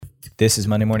This is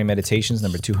Monday Morning Meditations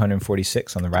number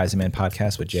 246 on the Rising Man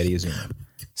podcast with Jeddy Azuma.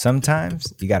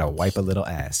 Sometimes you gotta wipe a little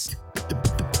ass.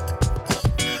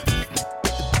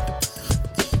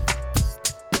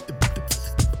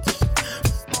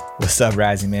 What's up,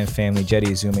 Rising Man family?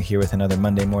 Jeddy Azuma here with another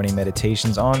Monday Morning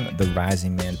Meditations on the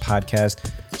Rising Man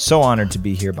podcast. So honored to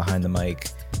be here behind the mic,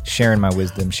 sharing my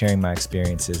wisdom, sharing my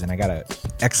experiences, and I got an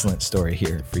excellent story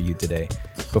here for you today.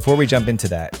 Before we jump into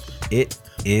that, it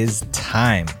is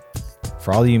time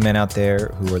for all of you men out there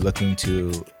who are looking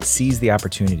to seize the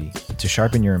opportunity to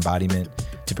sharpen your embodiment,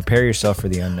 to prepare yourself for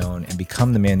the unknown and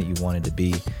become the man that you wanted to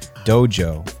be.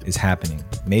 Dojo is happening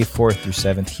May 4th through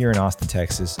 7th here in Austin,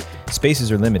 Texas.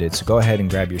 Spaces are limited, so go ahead and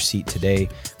grab your seat today.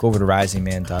 Go over to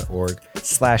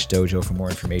risingman.org/dojo for more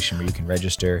information where you can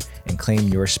register and claim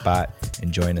your spot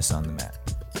and join us on the mat.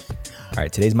 All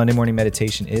right, today's Monday morning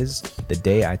meditation is the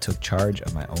day I took charge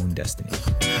of my own destiny.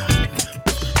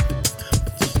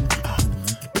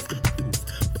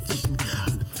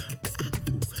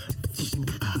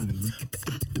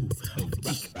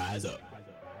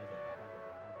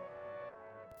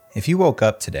 If you woke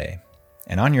up today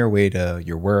and on your way to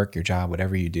your work, your job,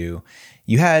 whatever you do,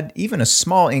 you had even a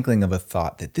small inkling of a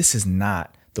thought that this is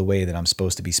not the way that I'm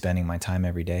supposed to be spending my time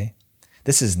every day,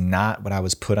 this is not what I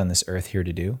was put on this earth here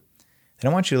to do,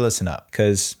 then I want you to listen up,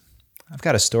 because I've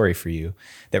got a story for you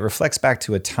that reflects back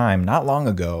to a time not long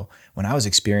ago when I was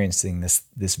experiencing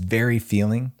this very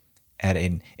feeling at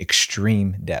an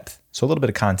extreme depth. So a little bit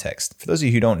of context. For those of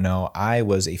you who don't know, I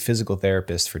was a physical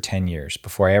therapist for 10 years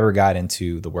before I ever got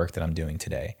into the work that I'm doing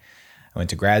today. I went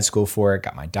to grad school for it,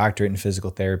 got my doctorate in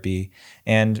physical therapy,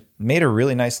 and made a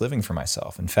really nice living for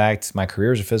myself. In fact, my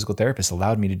career as a physical therapist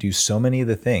allowed me to do so many of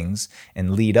the things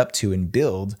and lead up to and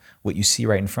build what you see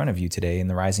right in front of you today in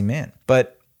the Rising Man.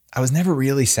 But I was never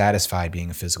really satisfied being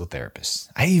a physical therapist.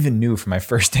 I even knew from my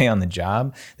first day on the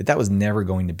job that was never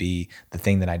going to be the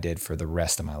thing that I did for the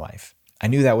rest of my life. I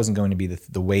knew that wasn't going to be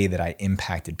the way that I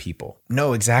impacted people.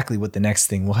 Know exactly what the next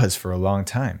thing was for a long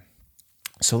time.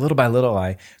 So little by little,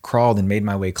 I crawled and made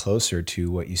my way closer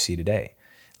to what you see today,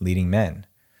 leading men,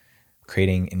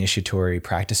 creating initiatory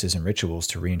practices and rituals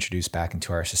to reintroduce back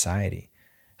into our society,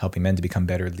 helping men to become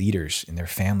better leaders in their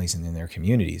families and in their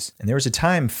communities. And there was a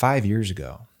time 5 years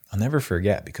ago I'll never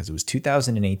forget, because it was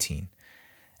 2018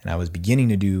 and I was beginning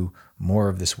to do more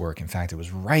of this work. In fact, it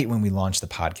was right when we launched the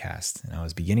podcast and I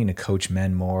was beginning to coach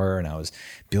men more, and I was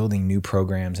building new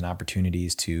programs and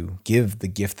opportunities to give the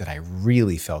gift that I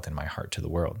really felt in my heart to the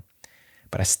world.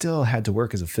 But I still had to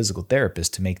work as a physical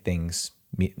therapist to make things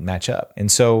match up.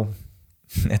 And so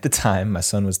at the time, my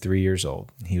son was 3 years old.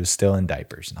 He was still in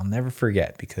diapers. And I'll never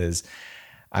forget, because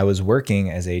I was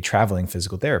working as a traveling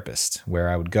physical therapist where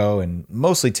I would go and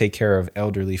mostly take care of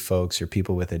elderly folks or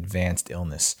people with advanced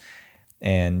illness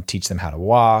and teach them how to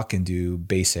walk and do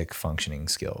basic functioning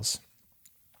skills.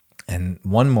 And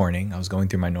one morning I was going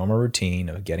through my normal routine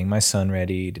of getting my son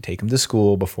ready to take him to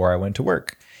school before I went to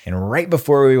work. And right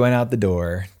before we went out the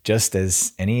door, just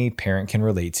as any parent can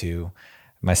relate to,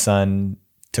 my son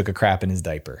took a crap in his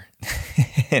diaper.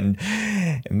 And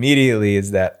immediately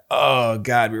it's that, oh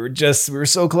God, we were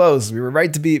so close. We were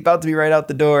about to be right out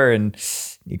the door and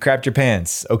you crapped your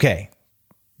pants. Okay,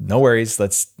 no worries.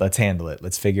 Let's handle it.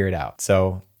 Let's figure it out.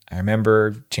 So I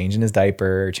remember changing his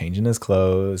diaper, changing his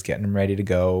clothes, getting him ready to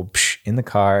go in the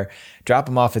car, drop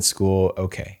him off at school.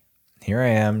 Okay, here I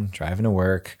am driving to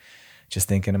work, just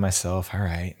thinking to myself, all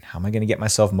right, how am I going to get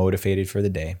myself motivated for the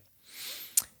day?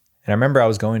 And I remember I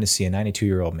was going to see a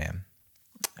 92-year-old man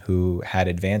who had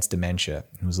advanced dementia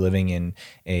and was living in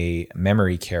a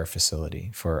memory care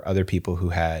facility for other people who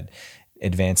had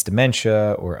advanced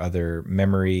dementia or other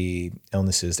memory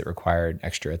illnesses that required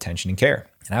extra attention and care.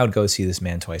 And I would go see this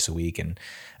man twice a week and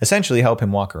essentially help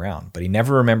him walk around. But he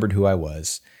never remembered who I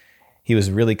was. He was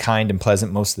really kind and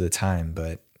pleasant most of the time,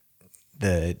 but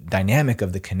the dynamic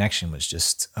of the connection was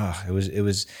just, it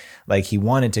was like he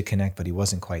wanted to connect, but he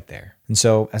wasn't quite there. And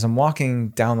so as I'm walking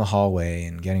down the hallway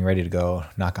and getting ready to go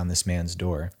knock on this man's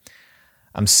door,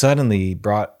 I'm suddenly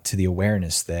brought to the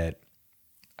awareness that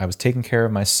I was taking care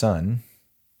of my son,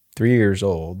 3 years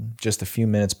old, just a few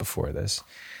minutes before this.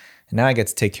 And now I get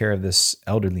to take care of this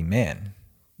elderly man,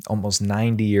 almost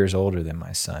 90 years older than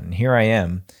my son. And here I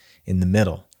am in the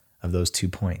middle of those 2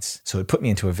 points. So it put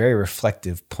me into a very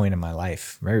reflective point in my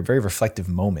life, very, very reflective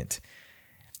moment.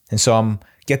 And so I'm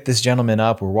get this gentleman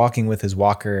up, we're walking with his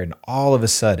walker, and all of a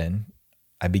sudden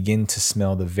I begin to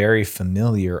smell the very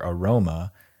familiar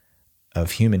aroma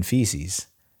of human feces.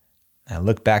 I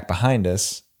look back behind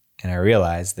us and I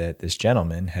realized that this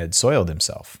gentleman had soiled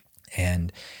himself.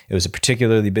 And it was a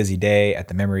particularly busy day at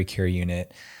the memory care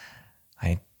unit.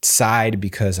 I sighed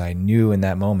because I knew in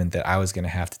that moment that I was going to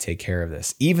have to take care of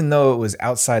this, even though it was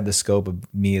outside the scope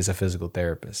of me as a physical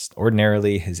therapist.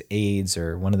 Ordinarily, his aides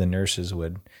or one of the nurses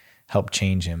would help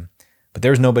change him, but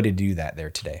there was nobody to do that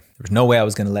there today. There was no way I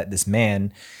was going to let this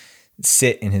man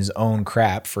sit in his own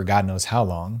crap for God knows how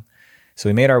long. So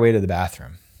we made our way to the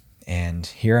bathroom, and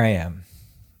here I am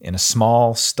in a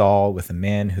small stall with a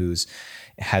man who's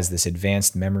has this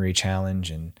advanced memory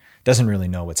challenge and doesn't really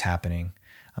know what's happening.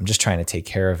 I'm just trying to take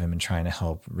care of him and trying to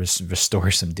help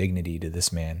restore some dignity to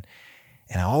this man.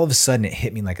 And all of a sudden it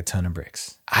hit me like a ton of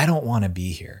bricks. I don't want to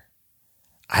be here.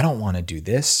 I don't want to do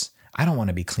this. I don't want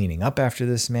to be cleaning up after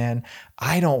this man.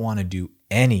 I don't want to do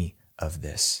any of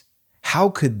this. How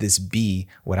could this be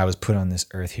what I was put on this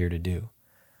earth here to do?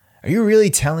 Are you really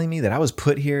telling me that I was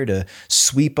put here to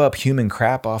sweep up human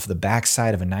crap off the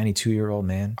backside of a 92-year-old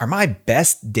man? Are my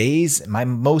best days, my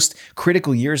most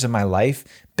critical years of my life,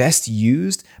 best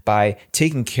used by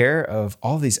taking care of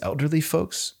all these elderly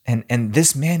folks? And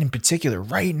this man in particular,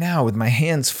 right now, with my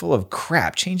hands full of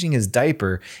crap, changing his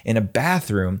diaper in a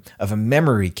bathroom of a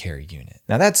memory care unit.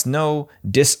 Now, that's no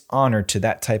dishonor to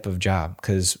that type of job,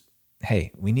 because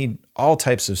hey, we need all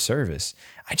types of service.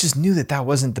 I just knew that that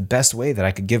wasn't the best way that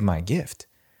I could give my gift.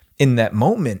 In that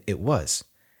moment, it was.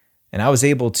 And I was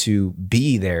able to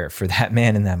be there for that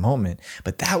man in that moment.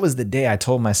 But that was the day I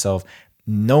told myself,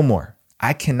 no more.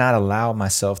 I cannot allow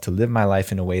myself to live my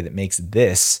life in a way that makes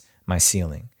this my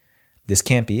ceiling. This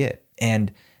can't be it.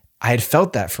 And I had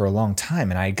felt that for a long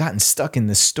time. And I had gotten stuck in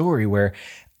this story where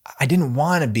I didn't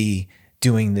want to be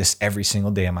doing this every single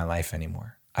day of my life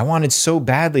anymore. I wanted so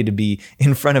badly to be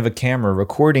in front of a camera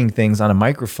recording things on a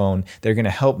microphone that are going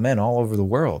to help men all over the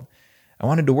world. I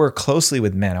wanted to work closely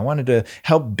with men. I wanted to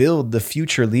help build the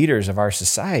future leaders of our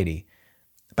society.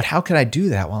 But how could I do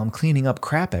that while I'm cleaning up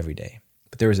crap every day?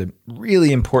 But there was a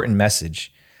really important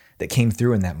message that came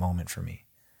through in that moment for me.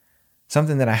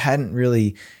 Something that I hadn't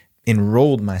really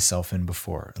enrolled myself in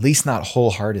before, at least not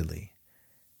wholeheartedly.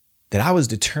 That I was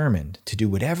determined to do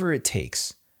whatever it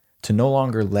takes to no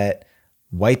longer let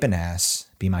wipe an ass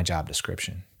be my job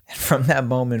description. And from that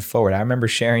moment forward, I remember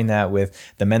sharing that with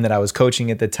the men that I was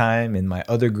coaching at the time, in my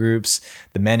other groups,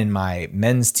 the men in my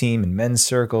men's team and men's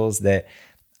circles, that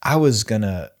I was going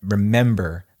to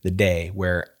remember the day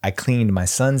where I cleaned my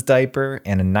son's diaper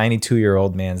and a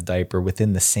 92-year-old man's diaper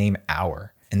within the same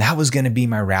hour. And that was going to be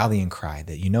my rallying cry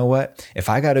that, you know what, if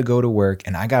I got to go to work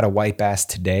and I got to wipe ass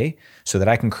today so that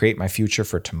I can create my future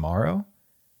for tomorrow,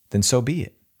 then so be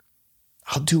it.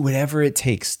 I'll do whatever it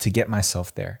takes to get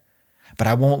myself there. But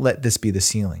I won't let this be the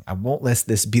ceiling. I won't let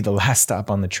this be the last stop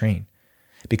on the train,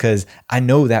 because I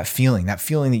know that feeling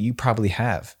that you probably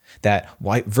have, that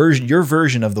your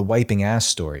version of the wiping ass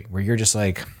story, where you're just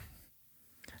like,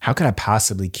 how could I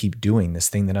possibly keep doing this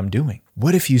thing that I'm doing?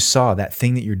 What if you saw that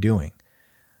thing that you're doing,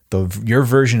 your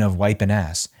version of wiping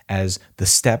ass, as the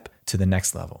step to the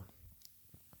next level?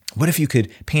 What if you could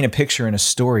paint a picture in a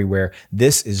story where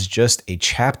this is just a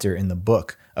chapter in the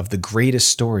book of the greatest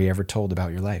story ever told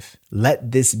about your life?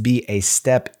 Let this be a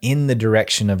step in the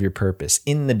direction of your purpose,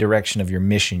 in the direction of your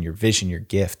mission, your vision, your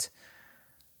gift.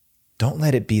 Don't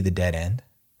let it be the dead end.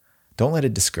 Don't let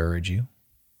it discourage you.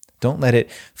 Don't let it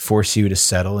force you to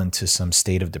settle into some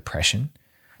state of depression.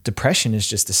 Depression is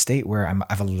just a state where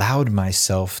I've allowed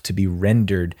myself to be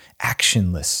rendered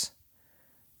actionless.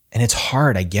 And it's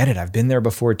hard. I get it. I've been there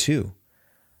before too.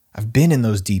 I've been in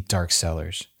those deep, dark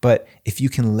cellars. But if you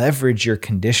can leverage your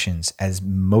conditions as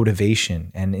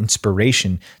motivation and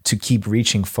inspiration to keep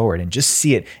reaching forward, and just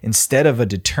see it instead of a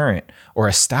deterrent or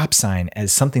a stop sign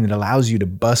as something that allows you to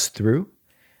bust through,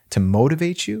 to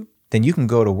motivate you, then you can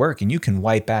go to work and you can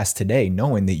wipe ass today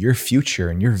knowing that your future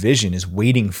and your vision is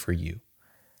waiting for you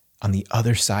on the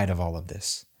other side of all of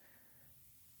this.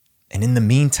 And in the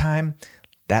meantime,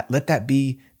 let that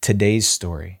be today's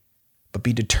story, but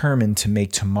be determined to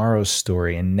make tomorrow's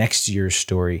story and next year's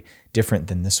story different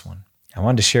than this one. I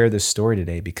wanted to share this story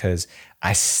today because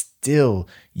I still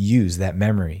use that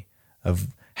memory of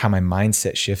how my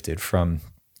mindset shifted from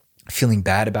feeling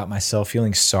bad about myself,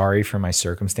 feeling sorry for my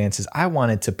circumstances. I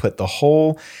wanted to put the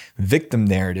whole victim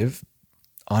narrative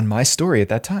on my story at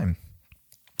that time.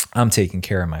 I'm taking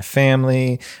care of my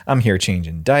family. I'm here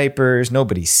changing diapers.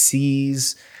 Nobody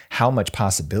sees how much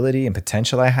possibility and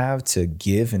potential I have to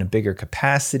give in a bigger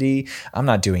capacity. I'm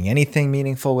not doing anything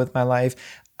meaningful with my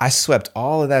life. I swept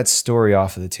all of that story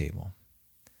off of the table,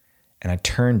 and I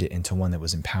turned it into one that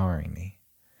was empowering me.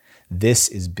 This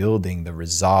is building the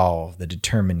resolve, the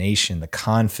determination, the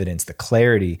confidence, the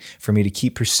clarity for me to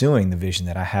keep pursuing the vision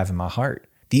that I have in my heart.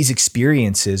 These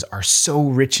experiences are so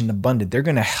rich and abundant. They're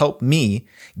going to help me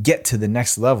get to the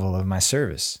next level of my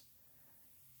service.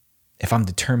 if I'm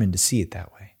determined to see it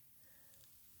that way.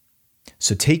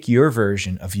 So take your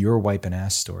version of your wiping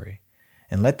ass story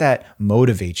and let that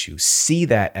motivate you. See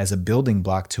that as a building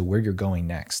block to where you're going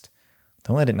next.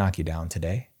 Don't let it knock you down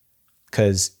today,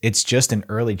 because it's just an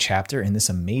early chapter in this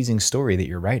amazing story that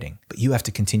you're writing, but you have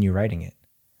to continue writing it.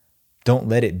 Don't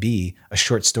let it be a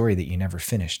short story that you never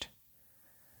finished.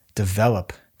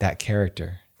 Develop that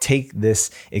character. Take this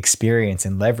experience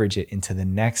and leverage it into the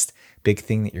next big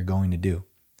thing that you're going to do.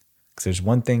 Because there's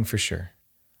one thing for sure.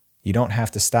 You don't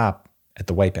have to stop at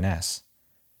the wiping ass.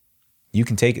 You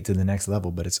can take it to the next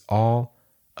level, but it's all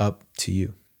up to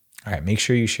you. All right, make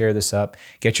sure you share this up.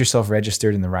 Get yourself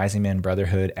registered in the Rising Man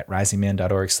Brotherhood at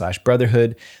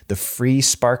risingman.org/brotherhood. The free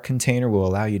Spark container will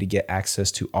allow you to get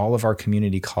access to all of our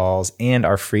community calls and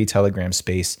our free Telegram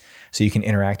space so you can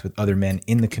interact with other men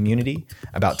in the community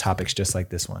about topics just like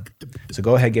this one. So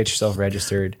go ahead, get yourself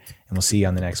registered, and we'll see you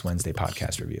on the next Wednesday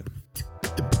podcast review.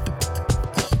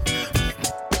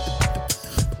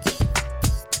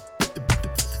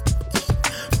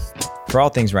 For all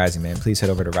things Rising Man, please head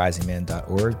over to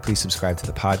risingman.org. Please subscribe to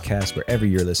the podcast wherever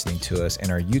you're listening to us,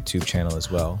 and our YouTube channel as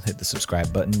well. Hit the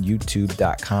subscribe button,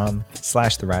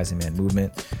 youtube.com/The Rising Man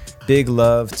Movement. Big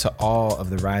love to all of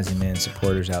the Rising Man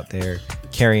supporters out there,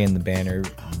 carrying the banner,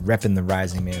 repping the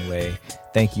Rising Man way.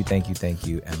 Thank you,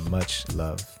 and much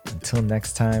love. Until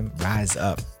next time, rise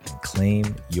up and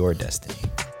claim your destiny.